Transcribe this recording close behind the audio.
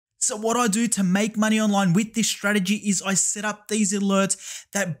So what I do to make money online with this strategy is I set up these alerts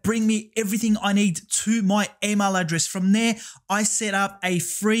that bring me everything I need to my email address. From there, I set up a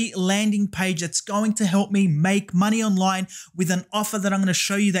free landing page that's going to help me make money online with an offer that I'm going to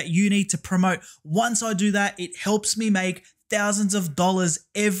show you that you need to promote. Once I do that, it helps me make thousands of dollars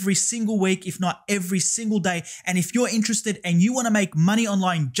every single week, if not every single day. And if you're interested and you want to make money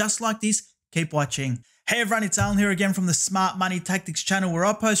online just like this, keep watching. Hey everyone, it's Alan here again from the Smart Money Tactics channel, where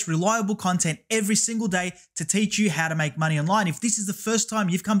I post reliable content every single day to teach you how to make money online. If this is the first time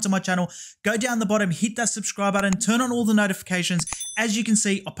you've come to my channel, go down the bottom, hit that subscribe button, turn on all the notifications. As you can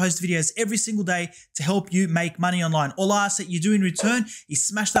see, I post videos every single day to help you make money online. All I ask that you do in return is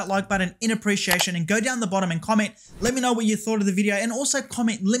smash that like button in appreciation and go down the bottom and comment. Let me know what you thought of the video, and also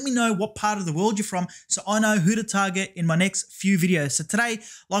comment, let me know what part of the world you're from so I know who to target in my next few videos. So today,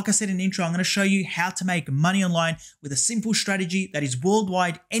 like I said in the intro, I'm going to show you how to make money online with a simple strategy that is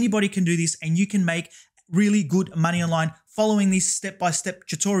worldwide. Anybody can do this and you can make really good money online following this step-by-step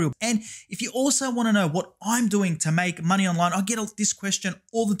tutorial. And if you also want to know what I'm doing to make money online, I get this question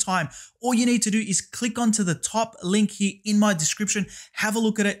all the time. All you need to do is click onto the top link here in my description. Have a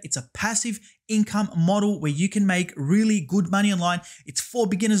look at it. It's a passive income model where you can make really good money online. It's for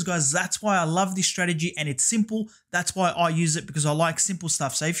beginners, guys. That's why I love this strategy, and it's simple. That's why I use it, because I like simple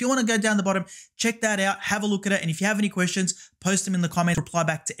stuff. So if you want to go down the bottom, check that out, have a look at it. And if you have any questions, post them in the comments, reply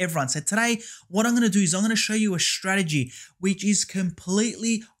back to everyone. So today, what I'm going to do is I'm going to show you a strategy which is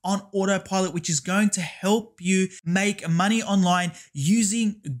completely on autopilot, which is going to help you make money online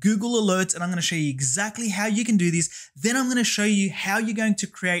using Google Alerts. And I'm going to show you exactly how you can do this. Then I'm going to show you how you're going to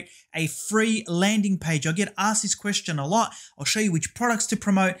create a free landing page. I get asked this question a lot. I'll show you which products to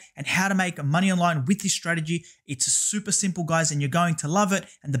promote and how to make money online with this strategy. It's super simple, guys, and you're going to love it.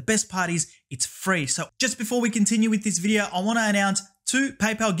 And the best part is it's free. So just before we continue with this video, I want to announce 2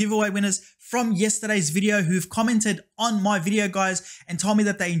 PayPal giveaway winners from yesterday's video who've commented on my video, guys, and told me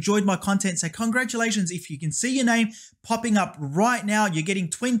that they enjoyed my content. So congratulations. If you can see your name popping up right now, you're getting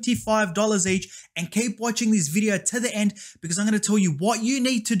 $25 each. And keep watching this video to the end, because I'm going to tell you what you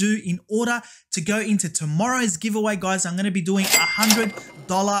need to do in order to go into tomorrow's giveaway, guys. I'm going to be doing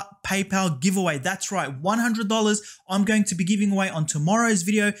 $100 PayPal giveaway. That's right, $100 I'm going to be giving away on tomorrow's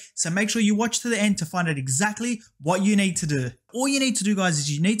video. So make sure you watch to the end to find out exactly what you need to do. All you need to do, guys,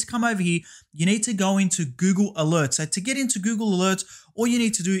 is you need to come over here. You need to go into Google Alerts. So to get into Google Alerts, all you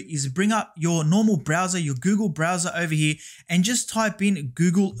need to do is bring up your normal browser, your Google browser over here, and just type in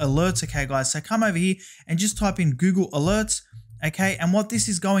Google Alerts. Okay, guys, so come over here and just type in Google Alerts. Okay, and what this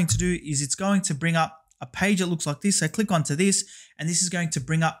is going to do is it's going to bring up a page that looks like this. So click onto this, and this is going to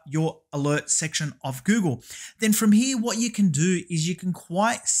bring up your alert section of Google. Then from here, what you can do is you can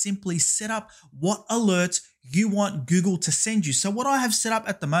quite simply set up what alerts you want Google to send you. So what I have set up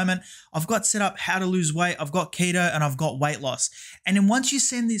at the moment, I've got set up how to lose weight, I've got keto, and I've got weight loss. And then once you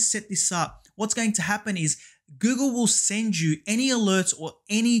set this up, what's going to happen is Google will send you any alerts or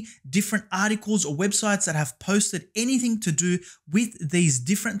any different articles or websites that have posted anything to do with these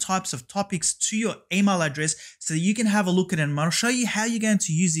different types of topics to your email address, so that you can have a look at it. And I'll show you how you're going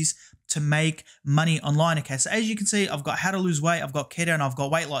to use this to make money online. Okay, so as you can see, I've got how to lose weight, I've got keto, and I've got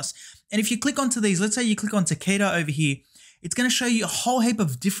weight loss. And if you click onto these, let's say you click onto keto over here, it's going to show you a whole heap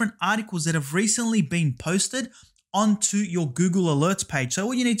of different articles that have recently been posted onto your Google Alerts page. So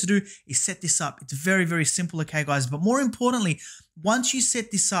all you need to do is set this up. It's very, very simple, okay, guys? But more importantly, once you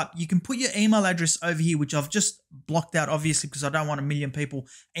set this up, you can put your email address over here, which I've just blocked out, obviously, because I don't want 1 million people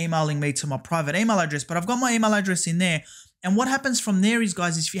emailing me to my private email address, but I've got my email address in there. And what happens from there is,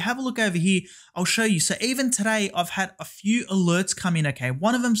 guys, is if you have a look over here, I'll show you. So even today, I've had a few alerts come in, okay?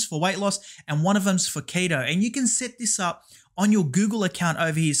 One of them's for weight loss and one of them's for keto. And you can set this up on your Google account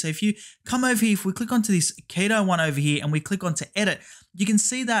over here. So if you come over here, if we click onto this keto one over here and we click onto edit, you can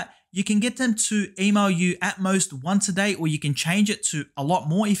see that you can get them to email you at most once a day, or you can change it to a lot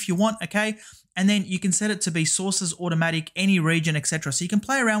more if you want, okay? And then you can set it to be sources, automatic, any region, etc. So you can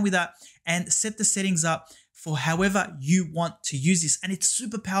play around with that and set the settings up for however you want to use this. And it's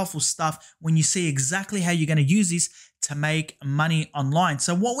super powerful stuff when you see exactly how you're going to use this to make money online.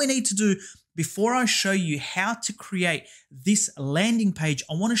 So what we need to do before I show you how to create this landing page,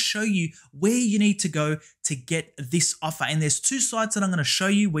 I want to show you where you need to go to get this offer. And there's 2 sites that I'm going to show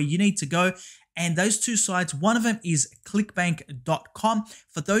you where you need to go. And those 2 sites, one of them is clickbank.com.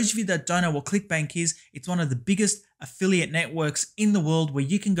 For those of you that don't know what ClickBank is, it's one of the biggest affiliate networks in the world where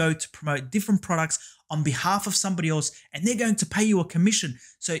you can go to promote different products on behalf of somebody else, and they're going to pay you a commission.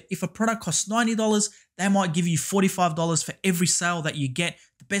 So if a product costs $90, they might give you $45 for every sale that you get.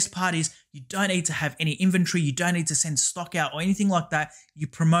 The best part is You don't need to have any inventory. You don't need to send stock out or anything like that. You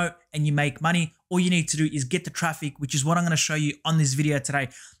promote and you make money. All you need to do is get the traffic, which is what I'm going to show you on this video today.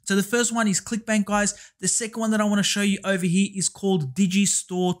 So the first one is ClickBank, guys. The second one that I want to show you over here is called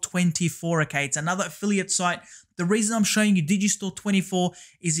Digistore24. Okay, it's another affiliate site. The reason I'm showing you Digistore24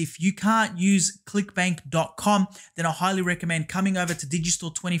 is if you can't use clickbank.com, then I highly recommend coming over to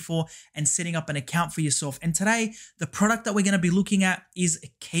Digistore24 and setting up an account for yourself. And today, the product that we're going to be looking at is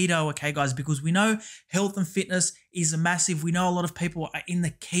keto, okay, guys, because we know health and fitness is massive. We know a lot of people are in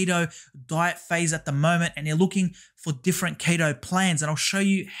the keto diet phase at the moment and they're looking for different keto plans. And I'll show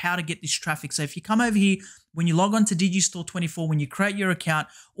you how to get this traffic. So if you come over here, when you log on to Digistore24, when you create your account,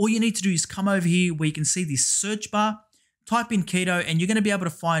 all you need to do is come over here where you can see this search bar, type in keto, and you're going to be able to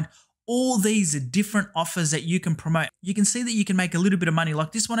find all these different offers that you can promote. You can see that you can make a little bit of money.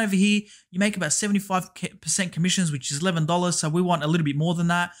 Like this one over here, you make about 75% commissions, which is $11. So we want a little bit more than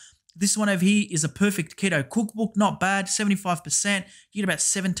that. This one over here is a perfect keto cookbook. Not bad, 75%. You get about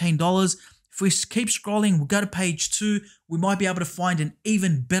 $17. If we keep scrolling, we'll go to page 2. We might be able to find an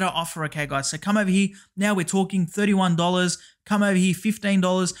even better offer, okay, guys? So come over here. Now we're talking $31. Come over here,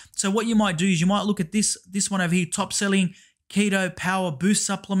 $15. So what you might do is you might look at this one over here, top selling keto power boost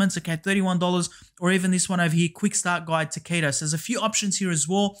supplements, okay, $31, or even this one over here, quick start guide to keto. So there's a few options here as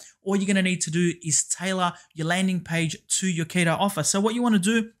well. All you're going to need to do is tailor your landing page to your keto offer. So what you want to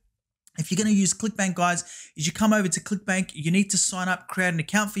do, if you're going to use ClickBank, guys, is you come over to ClickBank, you need to sign up, create an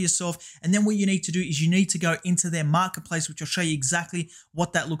account for yourself, and then what you need to do is you need to go into their marketplace, which I'll show you exactly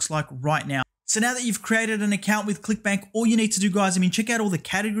what that looks like right now. So now that you've created an account with ClickBank, all you need to do, guys, check out all the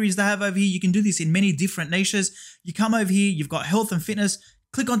categories they have over here. You can do this in many different niches. You come over here, you've got health and fitness.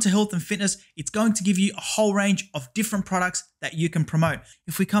 Click onto health and fitness. It's going to give you a whole range of different products that you can promote.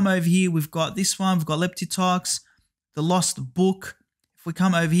 If we come over here, we've got this one, we've got Leptitox, the Lost Book. If we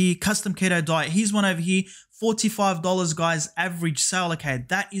come over here, custom keto diet, here's one over here, $45, guys, average sale. Okay,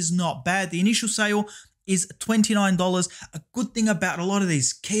 that is not bad. The initial sale is $29. A good thing about a lot of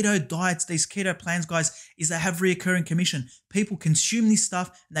these keto diets, these keto plans, guys, is they have reoccurring commission. People consume this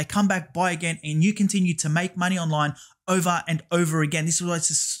stuff and they come back, buy again, and you continue to make money online over and over again. This is why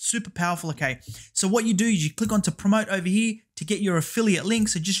it's super powerful, okay? So what you do is you click on to promote over here to get your affiliate link.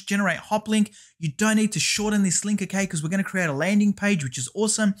 So just generate hop link. You don't need to shorten this link, okay? Because we're going to create a landing page, which is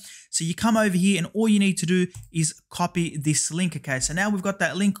awesome. So you come over here and all you need to do is copy this link, okay? So now we've got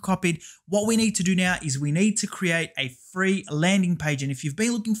that link copied. What we need to do now is we need to create a free landing page. And if you've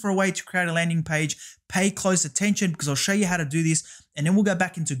been looking for a way to create a landing page, pay close attention because I'll show you how to do this. And then we'll go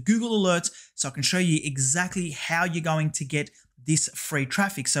back into Google Alerts so I can show you exactly how you're going to get this free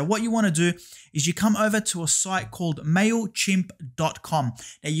traffic. So what you want to do is you come over to a site called MailChimp.com.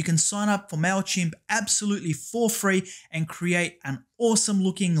 Now you can sign up for MailChimp absolutely for free and create an awesome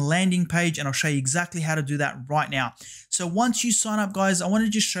looking landing page, and I'll show you exactly how to do that right now. So once you sign up, guys, I want to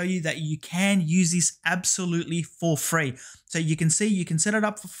just show you that you can use this absolutely for free. So you can see you can set it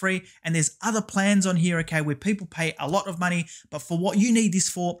up for free, and there's other plans on here, okay, where people pay a lot of money, but for what you need this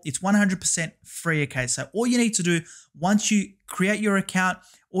for, it's 100% free, okay? So all you need to do once you create your account,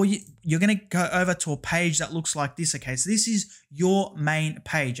 or you're going to go over to a page that looks like this, okay? So this is your main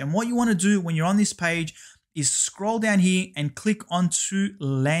page, and what you want to do when you're on this page is scroll down here and click onto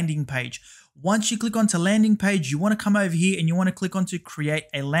landing page. Once you click onto landing page, you want to come over here and you want to click onto create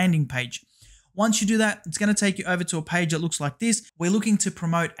a landing page. Once you do that, it's going to take you over to a page that looks like this. We're looking to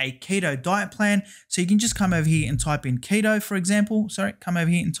promote a keto diet plan. So you can just come over here and type in keto, for example. Sorry, come over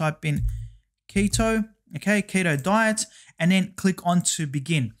here and type in keto, okay, keto diet, and then click on to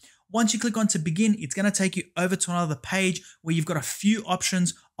begin. Once you click on to begin, it's going to take you over to another page where you've got a few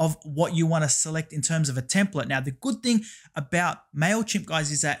options of what you want to select in terms of a template. Now, the good thing about MailChimp,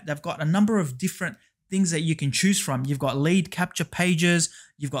 guys, is that they've got a number of different things that you can choose from. You've got lead capture pages,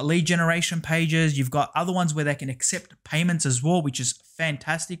 you've got lead generation pages, you've got other ones where they can accept payments as well, which is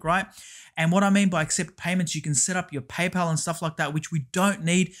fantastic, right? And what I mean by accept payments, you can set up your PayPal and stuff like that, which we don't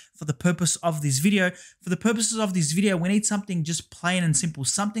need for the purpose of this video. For the purposes of this video, we need something just plain and simple,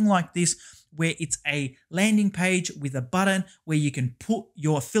 something like this, where it's a landing page with a button where you can put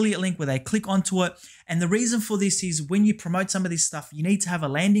your affiliate link where they click onto it. And the reason for this is when you promote some of this stuff, you need to have a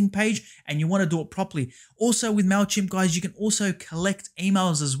landing page and you want to do it properly. Also with MailChimp, guys, you can also collect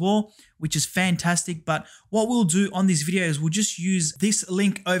emails as well, which is fantastic. But what we'll do on this video is we'll just use this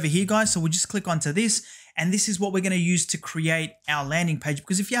link over here, guys. So we'll just click onto this, and this is what we're going to use to create our landing page.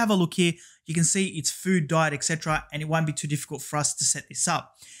 Because if you have a look here, you can see it's food, diet, etc., and it won't be too difficult for us to set this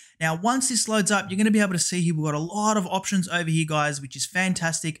up. Now, once this loads up, you're going to be able to see here we've got a lot of options over here, guys, which is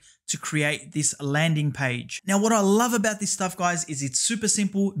fantastic to create this landing page. Now, what I love about this stuff, guys, is it's super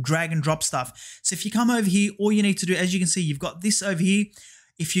simple drag and drop stuff. So if you come over here, all you need to do, as you can see, you've got this over here.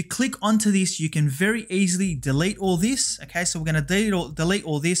 If you click onto this, you can very easily delete all this. Okay, so we're going to delete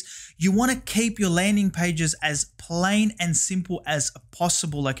all this. You want to keep your landing pages as plain and simple as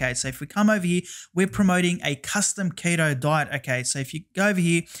possible. Okay, so if we come over here, we're promoting a custom keto diet. Okay, so if you go over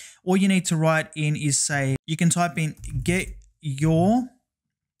here, all you need to write in is say, you can type in get your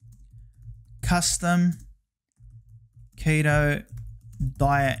custom keto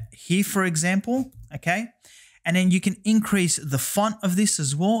diet here, for example. Okay. And then you can increase the font of this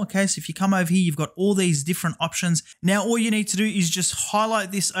as well. Okay, so if you come over here, you've got all these different options. Now, all you need to do is just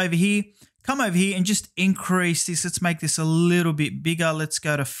highlight this over here, come over here and just increase this. Let's make this a little bit bigger. Let's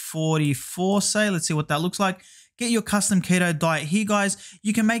go to 44, say. Let's see what that looks like. Get your custom keto diet here, guys.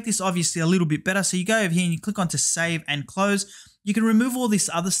 You can make this obviously a little bit better. So you go over here and you click onto save and close. You can remove all this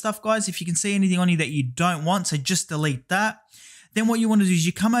other stuff, guys. If you can see anything on here that you don't want, so just delete that. Then what you want to do is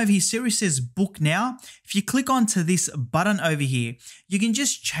you come over here, see where it says book now. If you click onto this button over here, you can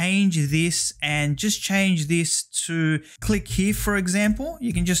just change this and just change this to click here, for example.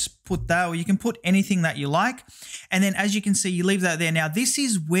 You can just put that, or you can put anything that you like. And then as you can see, you leave that there. Now, this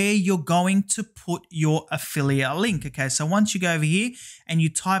is where you're going to put your affiliate link. Okay, so once you go over here and you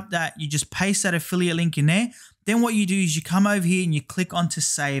type that, you just paste that affiliate link in there. Then what you do is you come over here and you click onto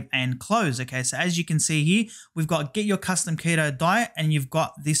save and close. Okay, so as you can see here, we've got get your custom keto diet and you've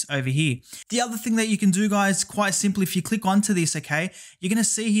got this over here. The other thing that you can do, guys, quite simply, if you click onto this, okay, you're going to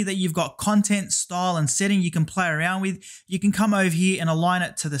see here that you've got content, style, and setting you can play around with. You can come over here and align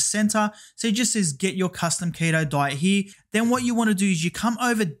it to the center. So it just says get your custom keto diet here. Then what you want to do is you come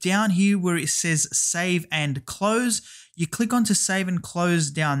over down here where it says save and close. You click onto save and close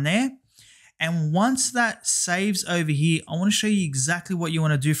down there. And once that saves over here, I want to show you exactly what you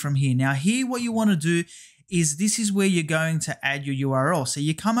want to do from here. Now here, what you want to do is this is where you're going to add your URL. So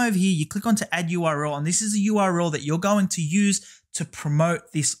you come over here, you click onto add URL, and this is the URL that you're going to use to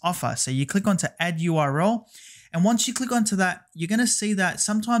promote this offer. So you click onto add URL. And once you click onto that, you're going to see that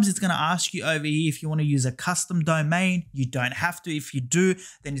sometimes it's going to ask you over here if you want to use a custom domain. You don't have to. If you do,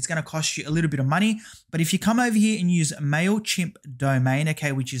 then it's going to cost you a little bit of money. But if you come over here and use MailChimp domain,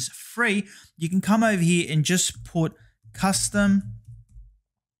 okay, which is free, you can come over here and just put custom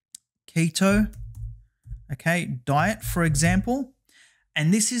keto, okay, diet, for example.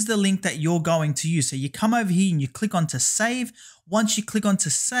 And this is the link that you're going to use. So you come over here and you click onto save. Once you click onto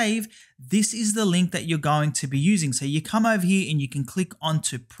save, this is the link that you're going to be using. So you come over here and you can click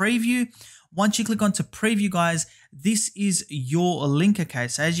onto preview. Once you click onto preview, guys, this is your link. Okay,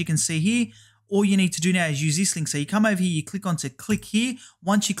 so as you can see here, all you need to do now is use this link. So you come over here, you click onto click here.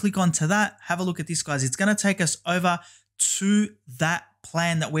 Once you click onto that, have a look at this, guys. It's going to take us over to that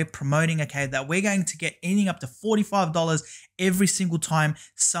plan that we're promoting, okay, that we're going to get anything up to $45 every single time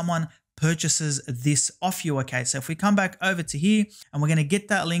someone purchases this off you, okay? So if we come back over to here and we're going to get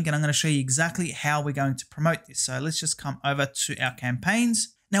that link, and I'm going to show you exactly how we're going to promote this. So let's just come over to our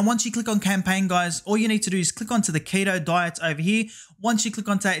campaigns. Now, once you click on campaign, guys, all you need to do is click onto the keto diets over here. Once you click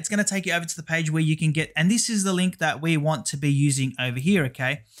onto that, it's going to take you over to the page where you can get, and this is the link that we want to be using over here,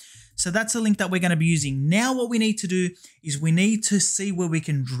 okay? So that's the link that we're going to be using. Now what we need to do is we need to see where we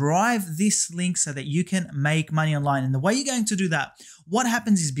can drive this link so that you can make money online. And the way you're going to do that, what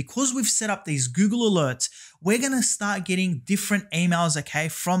happens is because we've set up these Google alerts, we're going to start getting different emails, okay,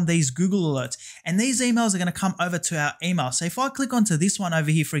 from these Google alerts. And these emails are going to come over to our email. So if I click onto this one over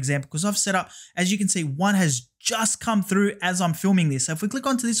here, for example, because I've set up, as you can see, one has just come through as I'm filming this. So if we click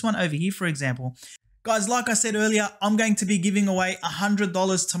onto this one over here, for example, guys, like I said earlier, I'm going to be giving away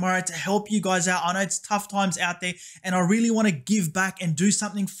 $100 tomorrow to help you guys out. I know it's tough times out there and I really want to give back and do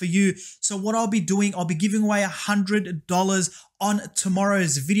something for you. So what I'll be doing, I'll be giving away $100 on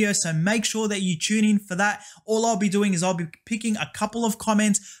tomorrow's video. So make sure that you tune in for that. All I'll be doing is I'll be picking a couple of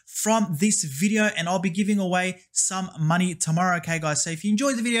comments from this video and I'll be giving away some money tomorrow. Okay, guys. So if you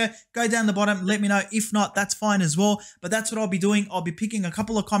enjoyed the video, go down the bottom, let me know. If not, that's fine as well. But that's what I'll be doing. I'll be picking a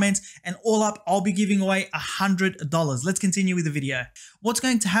couple of comments and all up, I'll be giving away $100. Let's continue with the video. What's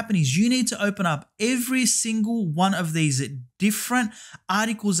going to happen is you need to open up every single one of these different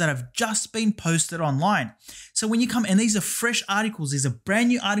articles that have just been posted online. So when you come, and these are fresh articles, these are brand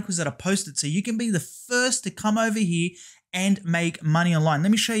new articles that are posted. So you can be the first to come over here and make money online.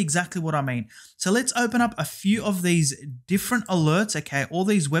 Let me show you exactly what I mean. So let's open up a few of these different alerts, okay? All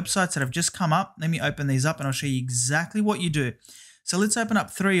these websites that have just come up. Let me open these up and I'll show you exactly what you do. So let's open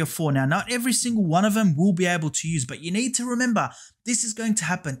up 3 or 4. Now, not every single one of them will be able to use, but you need to remember, this is going to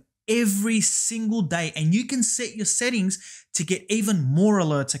happen every single day, and you can set your settings to get even more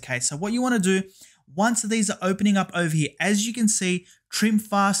alerts. Okay, so what you want to do, once these are opening up over here, as you can see, trim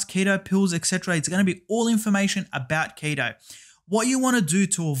fast, keto pills, etc., it's going to be all information about keto. What you want to do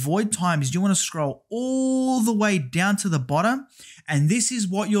to avoid time is you want to scroll all the way down to the bottom, and this is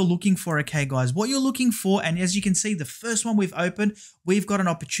what you're looking for. Okay, guys, what you're looking for, and as you can see, the first one we've opened, we've got an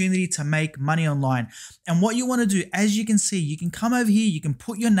opportunity to make money online. And what you want to do, as you can see, you can come over here, you can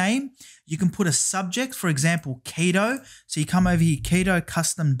put your name, you can put a subject, for example, keto. So you come over here, keto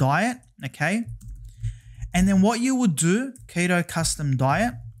custom diet, okay? And then what you would do, keto custom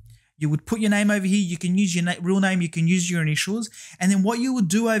diet, you would put your name over here. You can use your real name. You can use your initials. And then what you would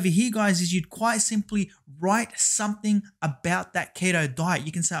do over here, guys, is you'd quite simply write something about that keto diet.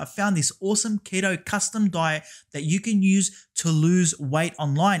 You can say, I found this awesome keto custom diet that you can use to lose weight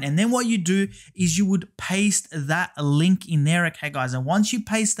online. And then what you do is you would paste that link in there, okay, guys? And once you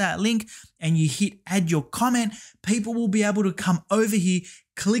paste that link and you hit add your comment, people will be able to come over here,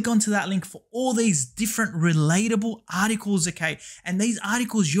 click onto that link for all these different relatable articles, okay? And these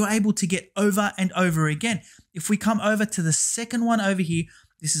articles you're able to get over and over again. If we come over to the second one over here,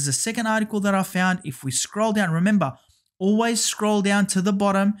 this is the second article that I found. If we scroll down, remember, always scroll down to the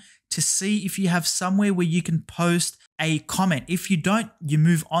bottom to see if you have somewhere where you can post a comment. If you don't, you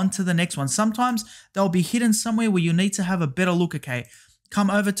move on to the next one. Sometimes they'll be hidden somewhere where you need to have a better look, okay? Come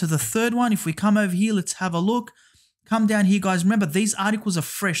over to the third one. If we come over here, let's have a look. Come down here, guys. Remember, these articles are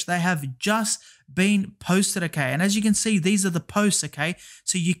fresh. They have just been posted, okay? And as you can see, these are the posts, okay?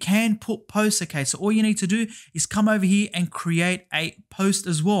 So you can put posts, okay? So all you need to do is come over here and create a post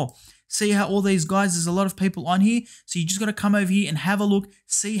as well. See how all these guys, there's a lot of people on here. So you just got to come over here and have a look,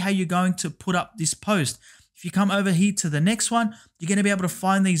 see how you're going to put up this post. If you come over here to the next one, you're going to be able to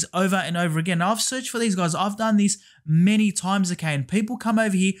find these over and over again. Now, I've searched for these guys. I've done this many times, okay? And people come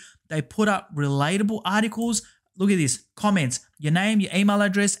over here, they put up relatable articles. Look at this, comments, your name, your email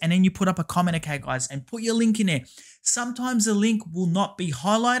address, and then you put up a comment, okay, guys, and put your link in there. Sometimes the link will not be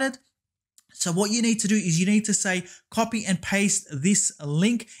highlighted. So what you need to do is you need to say, copy and paste this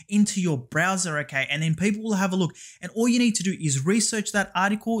link into your browser, okay? And then people will have a look. And all you need to do is research that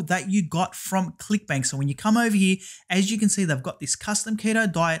article that you got from ClickBank. So when you come over here, as you can see, they've got this custom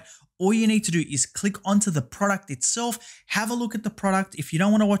keto diet. All you need to do is click onto the product itself, have a look at the product. If you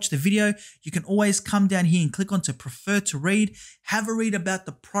don't want to watch the video, you can always come down here and click onto prefer to read, have a read about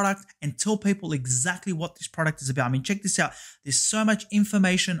the product and tell people exactly what this product is about. I mean, check this out. There's so much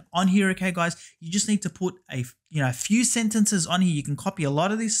information on here, okay, guys? You just need to put a few sentences on here. You can copy a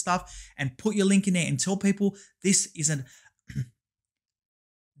lot of this stuff and put your link in there and tell people this is an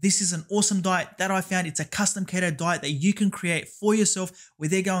awesome diet that I found. It's a custom keto diet that you can create for yourself where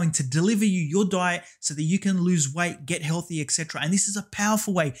they're going to deliver you your diet so that you can lose weight, get healthy, etc. And this is a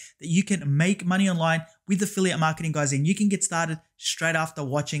powerful way that you can make money online with affiliate marketing, guys, and you can get started straight after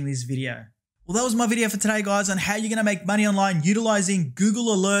watching this video. Well, that was my video for today, guys, on how you're going to make money online utilizing Google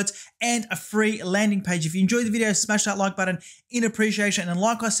Alerts and a free landing page. If you enjoyed the video, smash that like button in appreciation. And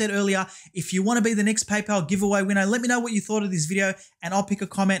like I said earlier, if you want to be the next PayPal giveaway winner, let me know what you thought of this video and I'll pick a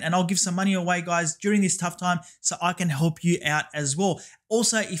comment and I'll give some money away, guys, during this tough time so I can help you out as well.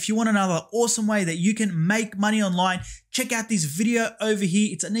 Also, if you want another awesome way that you can make money online, check out this video over here.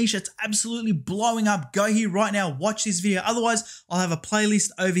 It's a niche that's absolutely blowing up. Go here right now, watch this video. Otherwise, I'll have a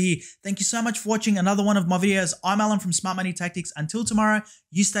playlist over here. Thank you so much for watching another one of my videos. I'm Alan from Smart Money Tactics. Until tomorrow,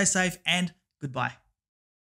 you stay safe and goodbye.